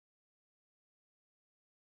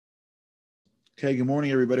Okay, good morning,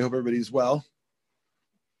 everybody. Hope everybody's well.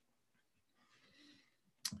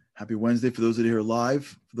 Happy Wednesday for those that are here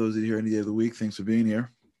live. For those that are here any day of the week, thanks for being here.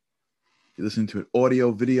 If you're listening to it,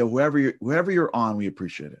 audio, video, wherever you're on, we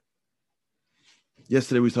appreciate it.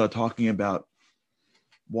 Yesterday, we started talking about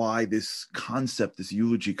why this concept, this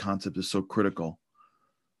eulogy concept, is so critical.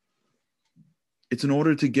 It's in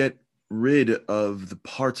order to get rid of the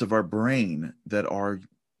parts of our brain that are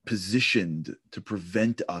positioned to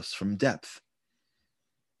prevent us from depth.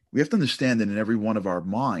 We have to understand that in every one of our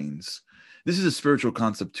minds, this is a spiritual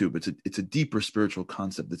concept too, but it's a deeper spiritual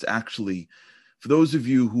concept. It's actually, for those of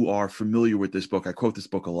you who are familiar with this book, I quote this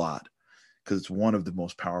book a lot because it's one of the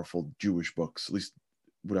most powerful Jewish books, at least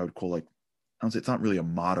what I would call I don't say it's not really a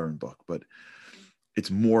modern book, but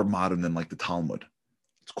it's more modern than like the Talmud.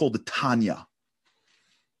 It's called the Tanya.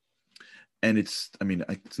 And it's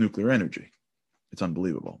nuclear energy. It's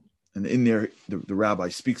unbelievable. And in there, the rabbi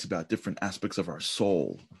speaks about different aspects of our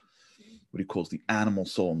soul, what he calls the animal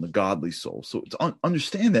soul and the godly soul. So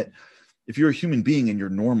understand that if you're a human being and you're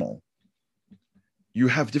normal, you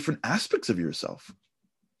have different aspects of yourself.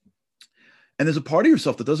 And there's a part of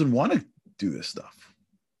yourself that doesn't want to do this stuff,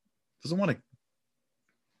 doesn't want to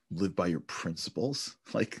live by your principles.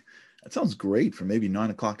 Like, that sounds great for maybe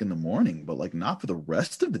 9 o'clock in the morning, but like not for the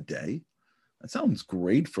rest of the day. That sounds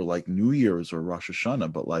great for like New Year's or Rosh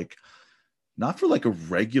Hashanah, but like not for like a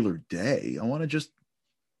regular day. I want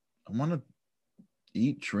to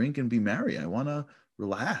eat, drink, and be merry. I want to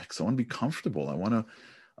relax. I want to be comfortable. I want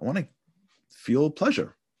to feel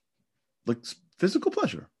pleasure, like physical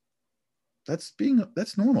pleasure. That's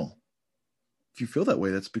normal. If you feel that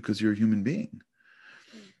way, that's because you're a human being.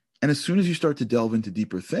 And as soon as you start to delve into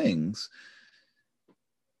deeper things,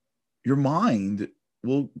 your mind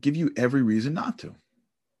will give you every reason not to.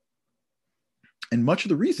 And much of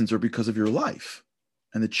the reasons are because of your life.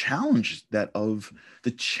 And the challenges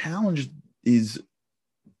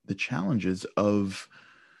of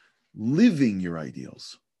living your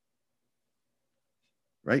ideals,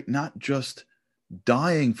 right? Not just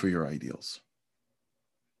dying for your ideals.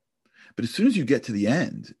 But as soon as you get to the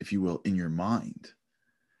end, if you will, in your mind,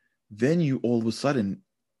 then you all of a sudden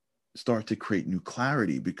start to create new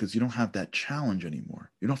clarity because you don't have that challenge anymore.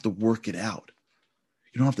 You don't have to work it out.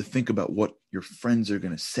 You don't have to think about what your friends are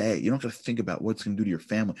going to say. You don't have to think about what's going to do to your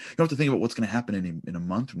family. You don't have to think about what's going to happen in a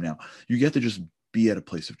month from now. You get to just be at a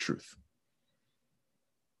place of truth.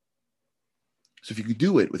 So if you could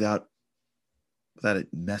do it without it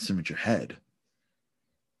messing with your head,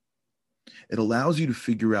 it allows you to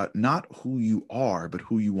figure out not who you are, but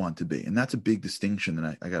who you want to be. And that's a big distinction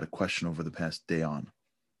that I got a question over the past day on.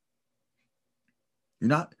 You're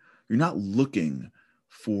not looking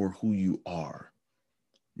for who you are.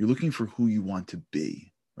 You're looking for who you want to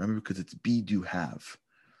be. Remember, because it's be, do, have.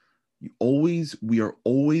 We are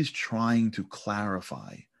always trying to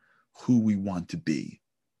clarify who we want to be.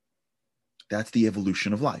 That's the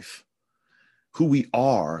evolution of life. Who we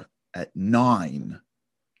are at 9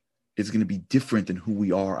 is going to be different than who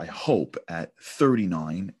we are, I hope, at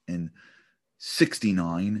 39 and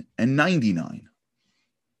 69 and 99.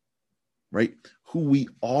 Right? Who we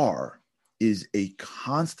are is a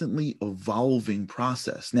constantly evolving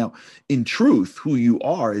process. Now, in truth, who you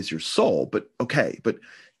are is your soul, but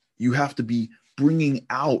you have to be bringing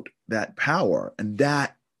out that power. And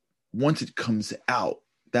that, once it comes out,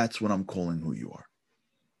 that's what I'm calling who you are.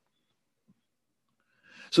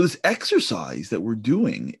 So this exercise that we're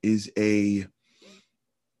doing is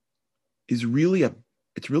really a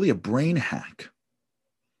brain hack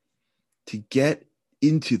to get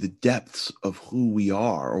into the depths of who we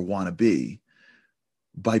are or want to be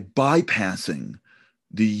by bypassing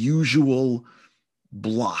the usual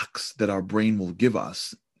blocks that our brain will give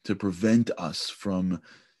us to prevent us from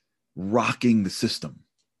rocking the system.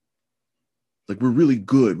 Like, we're really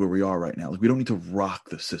good where we are right now. Like, we don't need to rock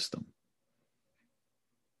the system.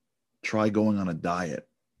 Try going on a diet.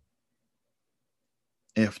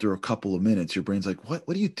 After a couple of minutes, your brain's like, what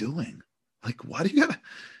are you doing? Like, why do you gotta...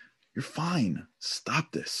 You're fine.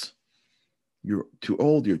 Stop this. You're too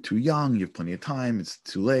old. You're too young. You have plenty of time. It's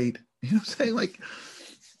too late. You know what I'm saying? Like,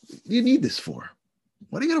 what do you need this for?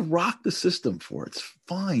 What do you got to rock the system for? It's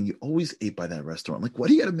fine. You always ate by that restaurant. Like, what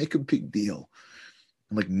do you got to make a big deal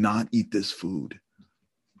and like not eat this food?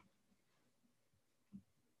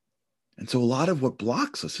 And so a lot of what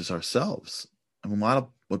blocks us is ourselves. And a lot of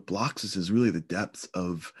what blocks us is really the depths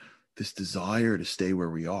of this desire to stay where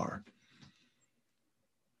we are.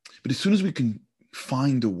 But as soon as we can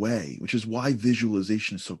find a way, which is why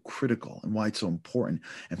visualization is so critical and why it's so important.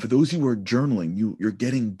 And for those of you who are journaling, you're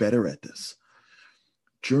getting better at this.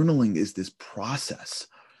 Journaling is this process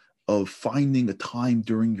of finding a time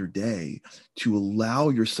during your day to allow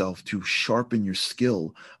yourself to sharpen your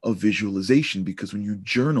skill of visualization. Because when you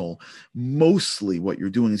journal, mostly what you're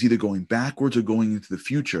doing is either going backwards or going into the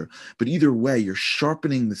future. But either way, you're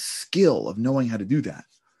sharpening the skill of knowing how to do that.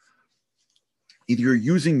 Either you're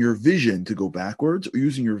using your vision to go backwards or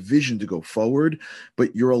using your vision to go forward,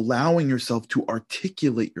 but you're allowing yourself to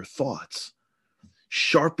articulate your thoughts,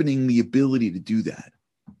 sharpening the ability to do that.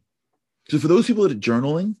 So for those people that are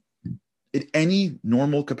journaling, in any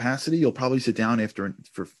normal capacity, you'll probably sit down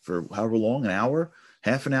for however long, an hour,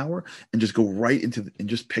 half an hour, and just go right into and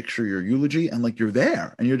just picture your eulogy, and like you're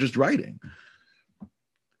there and you're just writing.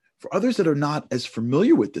 For others that are not as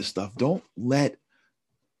familiar with this stuff, don't get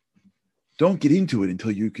into it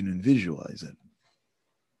until you can visualize it.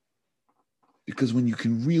 Because when you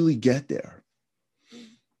can really get there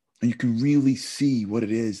and you can really see what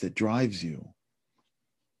it is that drives you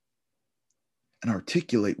and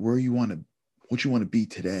articulate what you want to be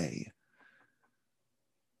today,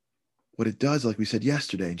 what it does, like we said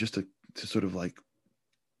yesterday, just to sort of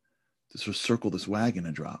circle this wagon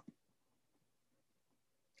and drop.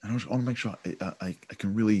 I want to make sure I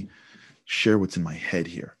can really share what's in my head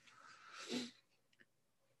here.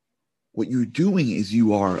 What you're doing is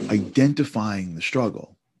you are identifying the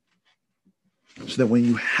struggle so that when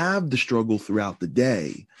you have the struggle throughout the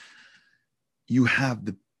day, you have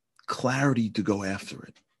the clarity to go after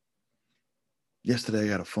it. Yesterday, I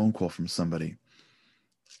got a phone call from somebody.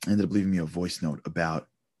 Ended up leaving me a voice note about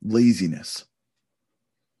laziness.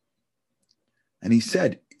 And he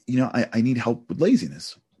said, I need help with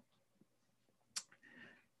laziness.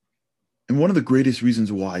 And one of the greatest reasons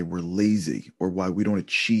why we're lazy or why we don't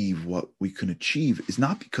achieve what we can achieve is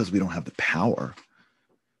not because we don't have the power.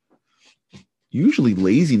 Usually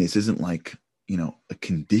laziness isn't like, a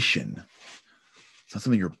condition. It's not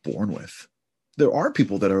something you're born with. There are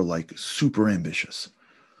people that are like super ambitious.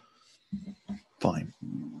 Fine.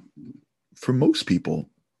 For most people,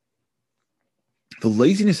 the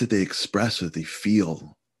laziness that they express or that they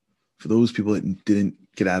feel, for those people that didn't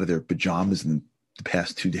get out of their pajamas in the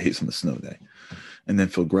past 2 days on the snow day and then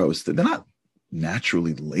feel gross, they're not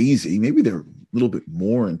naturally lazy. Maybe they're a little bit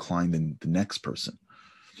more inclined than the next person.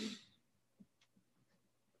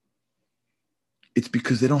 It's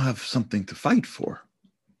because they don't have something to fight for.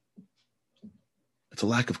 It's a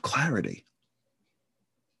lack of clarity.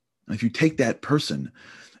 And if you take that person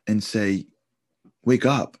and say, wake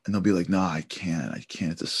up, and they'll be like, no, I can't.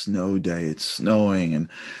 It's a snow day. It's snowing. And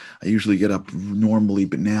I usually get up normally,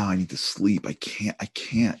 but now I need to sleep. I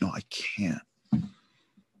can't. No, I can't. And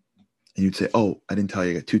you'd say, oh, I didn't tell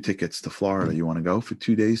you I got 2 tickets to Florida. You want to go for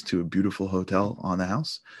 2 days to a beautiful hotel on the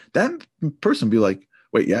house? That person would be like,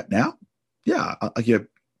 wait, yeah, now? Yeah, I'll give you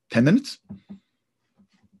 10 minutes.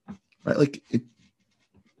 Right? Like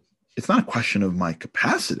it's not a question of my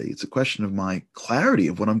capacity. It's a question of my clarity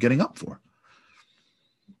of what I'm getting up for.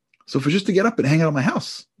 So if it's just to get up and hang out at my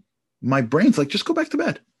house, my brain's like, just go back to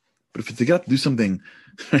bed. But if it's to get up and do something,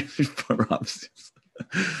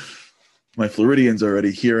 my Floridians are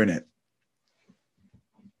already hearing it.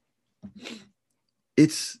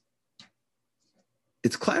 It's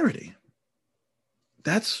clarity.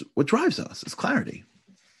 That's what drives us. It's clarity.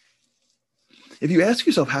 If you ask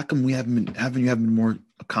yourself, how come you haven't been more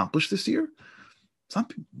accomplished this year? It's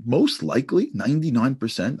not, most likely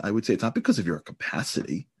 99%. I would say it's not because of your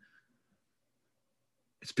capacity.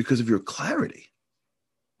 It's because of your clarity.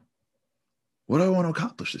 What do I want to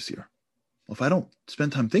accomplish this year? Well, if I don't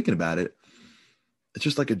spend time thinking about it, it's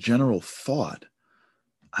just like a general thought.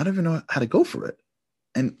 I don't even know how to go for it.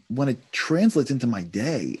 And when it translates into my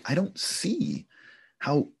day, I don't see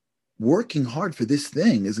how working hard for this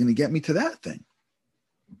thing is going to get me to that thing.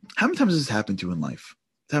 How many times has this happened to you in life?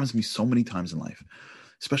 It happens to me so many times in life,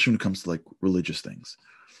 especially when it comes to like religious things,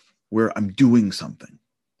 where I'm doing something.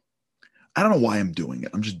 I don't know why I'm doing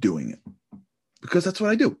it. I'm just doing it because that's what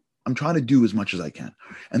I do. I'm trying to do as much as I can.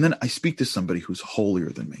 And then I speak to somebody who's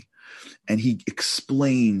holier than me, and he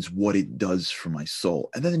explains what it does for my soul.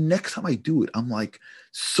 And then the next time I do it, I'm like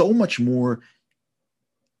so much more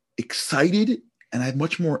excited and I have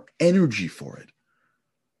much more energy for it.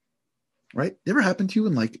 Right? Never happened to you?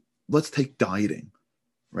 And like, let's take dieting,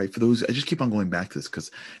 right? For those, I just keep on going back to this because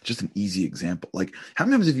it's just an easy example. Like, how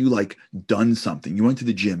many times have you like done something? You went to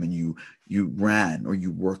the gym and you ran or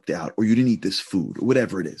you worked out or you didn't eat this food or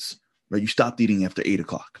whatever it is, right? You stopped eating after 8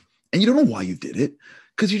 o'clock and you don't know why you did it.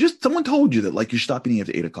 Because someone told you that like you stop eating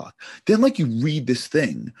after 8 o'clock. Then like you read this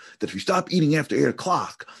thing that if you stop eating after 8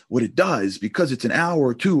 o'clock, what it does, because it's an hour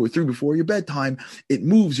or 2 or 3 before your bedtime, it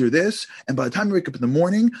moves your this. And by the time you wake up in the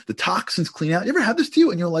morning, the toxins clean out. You ever had this to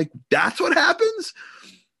you? And you're like, that's what happens?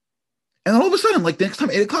 And then all of a sudden, like the next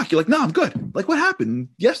time, 8 o'clock, you're like, no, I'm good. Like, what happened?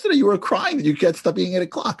 Yesterday you were crying that you can't stop being 8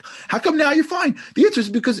 o'clock. How come now you're fine? The answer is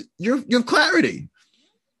because you have clarity.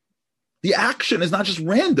 The action is not just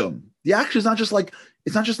random. The action is not just like,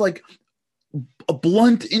 it's not just like a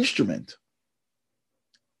blunt instrument.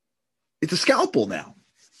 It's a scalpel now.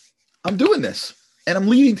 I'm doing this and I'm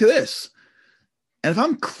leading to this. And if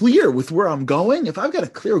I'm clear with where I'm going, if I've got a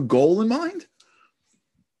clear goal in mind,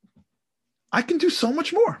 I can do so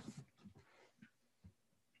much more.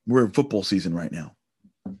 We're in football season right now.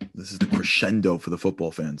 This is the crescendo for the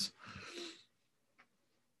football fans.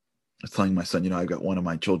 I was telling my son, I've got one of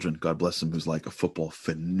my children, God bless him, who's like a football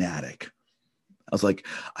fanatic. I was like,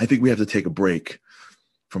 I think we have to take a break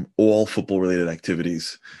from all football-related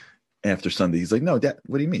activities after Sunday. He's like, no, Dad,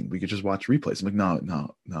 what do you mean? We could just watch replays. I'm like,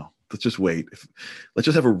 no. Let's just wait. Let's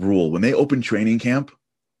just have a rule. When they open training camp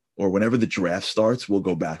or whenever the draft starts, we'll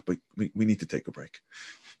go back, but we need to take a break.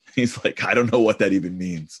 He's like, I don't know what that even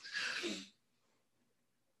means.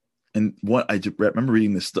 And what I remember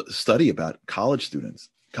reading this study about college students,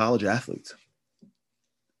 college athletes.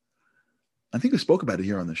 I think I spoke about it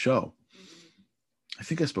here on the show.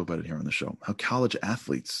 How college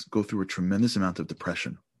athletes go through a tremendous amount of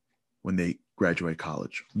depression when they graduate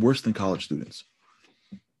college, worse than college students.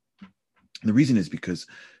 And the reason is because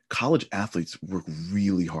college athletes work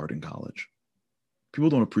really hard in college. People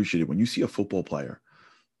don't appreciate it. When you see a football player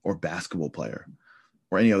or basketball player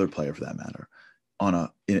or any other player for that matter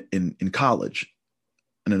in college,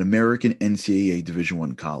 in an American NCAA Division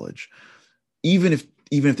I college, even if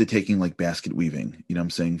they're taking like basket weaving, I'm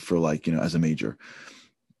saying for like, as a major,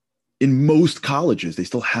 in most colleges, they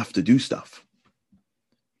still have to do stuff.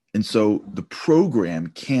 And so the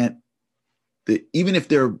program even if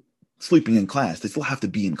they're sleeping in class, they still have to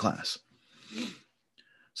be in class.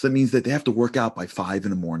 So that means that they have to work out by 5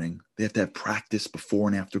 a.m. They have to have practice before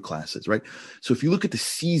and after classes, right? So if you look at the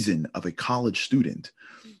season of a college student,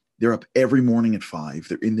 they're up every morning at 5.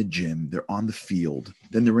 They're in the gym. They're on the field.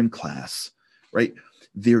 Then they're in class, right?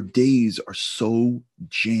 Their days are so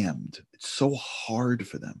jammed. It's so hard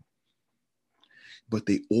for them. But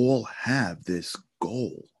they all have this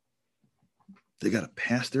goal. They got to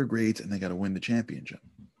pass their grades and they got to win the championship.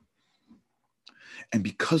 And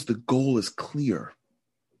because the goal is clear,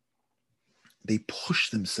 they push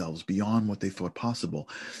themselves beyond what they thought possible.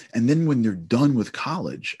 And then when they're done with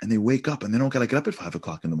college and they wake up and they don't got to get up at 5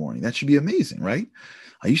 o'clock in the morning, that should be amazing, right?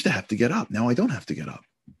 I used to have to get up. Now I don't have to get up.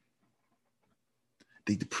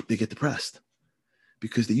 They get depressed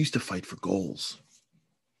because they used to fight for goals.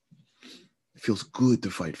 It feels good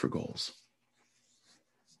to fight for goals.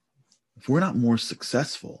 If we're not more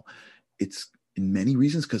successful, it's in many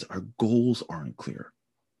reasons because our goals aren't clear.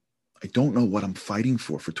 I don't know what I'm fighting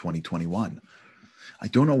for 2021. I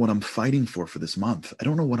don't know what I'm fighting for this month. I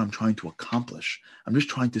don't know what I'm trying to accomplish. I'm just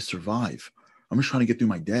trying to survive. I'm just trying to get through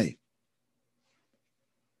my day.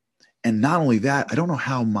 And not only that, I don't know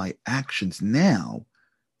how my actions now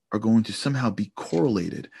are going to somehow be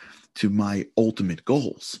correlated to my ultimate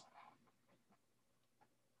goals.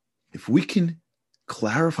 If we can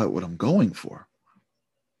clarify what I'm going for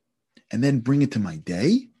and then bring it to my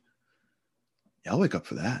day, I'll wake up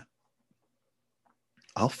for that.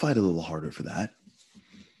 I'll fight a little harder for that.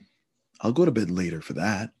 I'll go to bed later for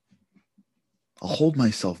that. I'll hold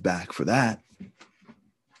myself back for that.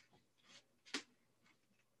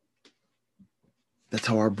 That's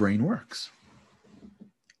how our brain works.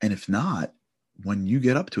 And if not, when you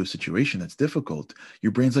get up to a situation that's difficult,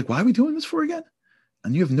 your brain's like, why are we doing this for again?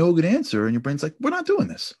 And you have no good answer. And your brain's like, we're not doing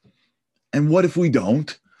this. And what if we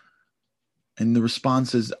don't? And the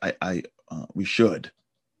response is, we should.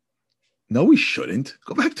 No, we shouldn't.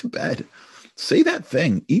 Go back to bed. Say that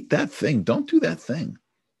thing. Eat that thing. Don't do that thing.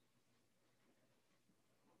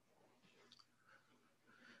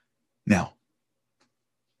 Now,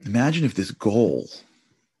 imagine if this goal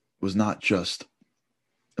was not just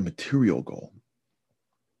a material goal.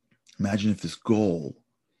 Imagine if this goal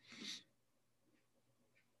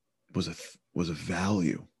was a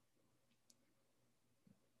value.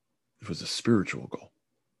 If it was a spiritual goal.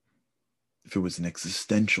 If it was an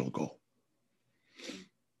existential goal.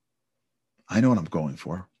 I know what I'm going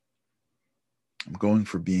for. I'm going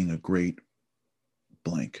for being a great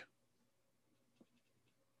blank.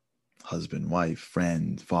 Husband, wife,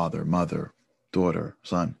 friend, father, mother, daughter,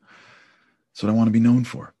 son. That's what I want to be known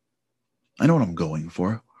for. I know what I'm going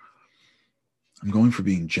for. I'm going for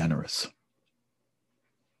being generous.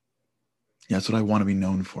 Yeah, that's what I want to be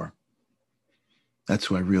known for.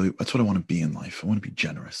 That's what I want to be in life. I want to be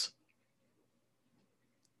generous.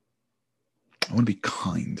 I want to be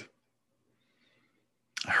kind.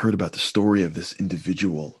 I heard about the story of this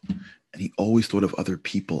individual And he always thought of other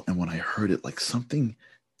people. And when I heard it, like something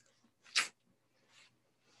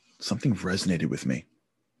resonated with me.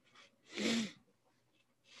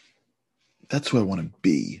 That's who I want to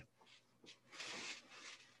be.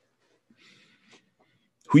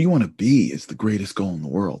 Who you want to be is the greatest goal in the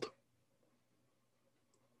world.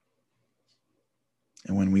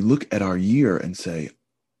 And when we look at our year and say,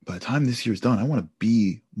 by the time this year's done, I want to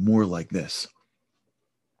be more like this.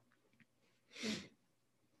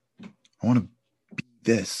 I want to be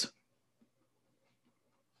this.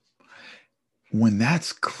 When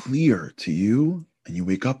that's clear to you and you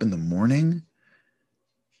wake up in the morning,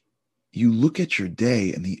 you look at your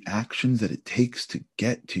day and the actions that it takes to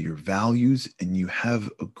get to your values, and you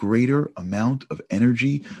have a greater amount of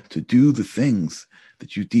energy to do the things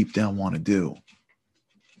that you deep down want to do.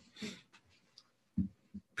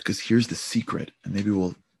 Because here's the secret, and maybe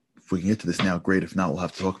if we can get to this now, great. If not, we'll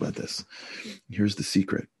have to talk about this. Here's the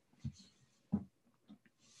secret.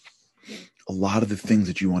 A lot of the things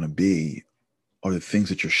that you want to be are the things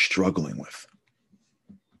that you're struggling with.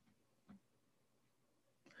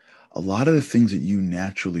 A lot of the things that you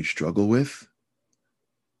naturally struggle with,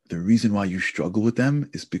 the reason why you struggle with them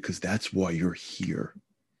is because that's why you're here.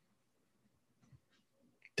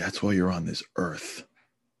 That's why you're on this earth.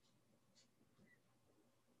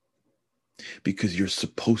 Because you're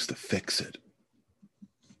supposed to fix it.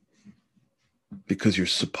 Because you're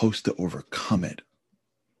supposed to overcome it.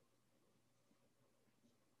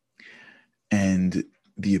 And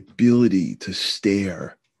the ability to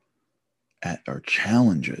stare at our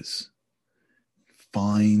challenges,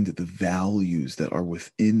 find the values that are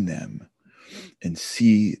within them, and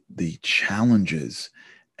see the challenges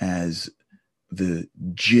as the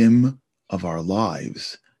gym of our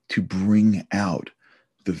lives to bring out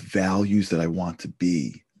the values that I want to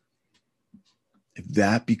be. If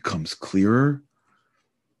that becomes clearer,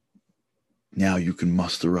 now you can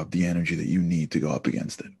muster up the energy that you need to go up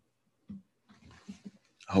against it.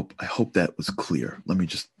 I hope that was clear. Let me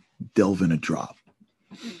just delve in a drop.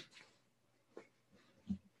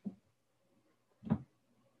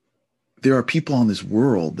 There are people in this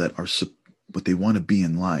world that are what they want to be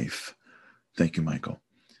in life. Thank you, Michael.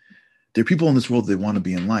 There are people in this world that they want to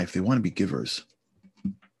be in life. They want to be givers.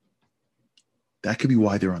 That could be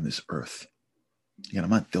why they're on this earth. Again, I'm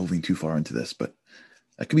not delving too far into this, but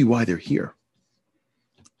that could be why they're here.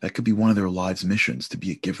 That could be one of their lives' missions, to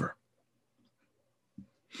be a giver.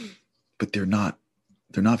 But they're not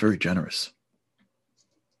very generous.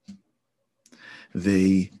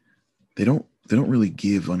 They don't really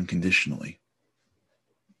give unconditionally.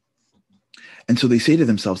 And so they say to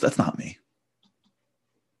themselves, that's not me.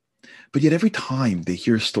 But yet every time they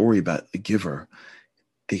hear a story about a giver,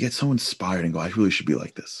 they get so inspired and go, I really should be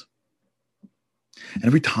like this. And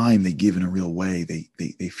every time they give in a real way,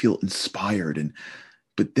 they feel inspired.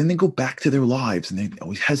 But then they go back to their lives and they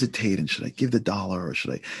always hesitate. And should I give the dollar, or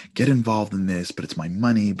should I get involved in this? But it's my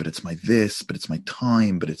money, but it's my this, but it's my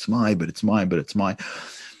time, but it's mine.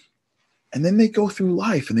 And then they go through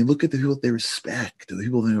life and they look at the people that they respect, the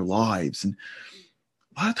people in their lives. And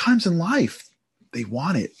a lot of times in life, they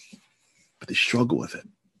want it, but they struggle with it.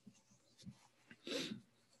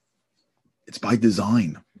 It's by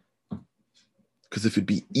design. Because if it'd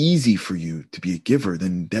be easy for you to be a giver,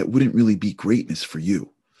 then that wouldn't really be greatness for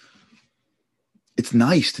you. It's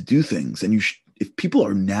nice to do things. And if people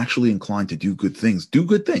are naturally inclined to do good things,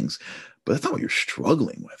 but that's not what you're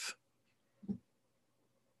struggling with.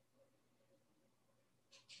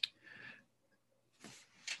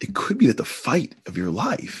 It could be that the fight of your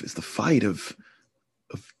life is the fight of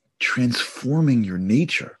transforming your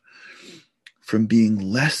nature from being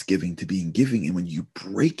less giving to being giving. And when you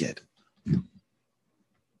break it,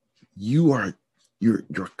 you're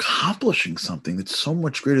accomplishing something that's so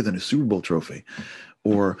much greater than a Super Bowl trophy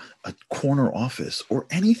or a corner office or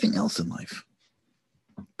anything else in life.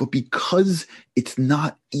 But because it's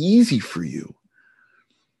not easy for you,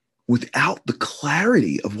 without the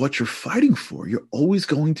clarity of what you're fighting for, you're always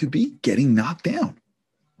going to be getting knocked down.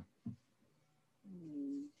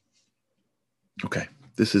 Okay,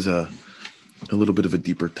 this is a little bit of a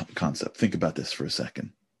deeper concept. Think about this for a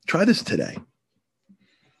second. Try this today.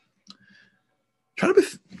 Try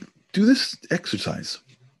to do this exercise.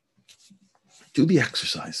 Do the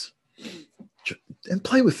exercise. And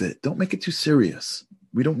play with it. Don't make it too serious.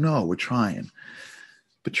 We don't know. We're trying.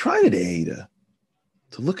 But try today to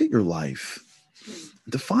look at your life,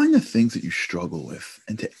 to find the things that you struggle with,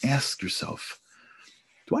 and to ask yourself,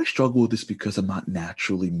 do I struggle with this because I'm not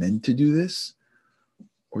naturally meant to do this?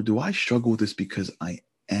 Or do I struggle with this because I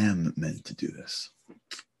am meant to do this?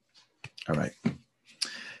 All right.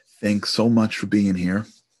 Thanks so much for being here.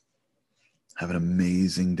 Have an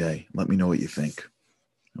amazing day. Let me know what you think.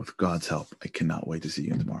 With God's help, I cannot wait to see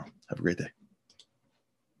you tomorrow. Have a great day.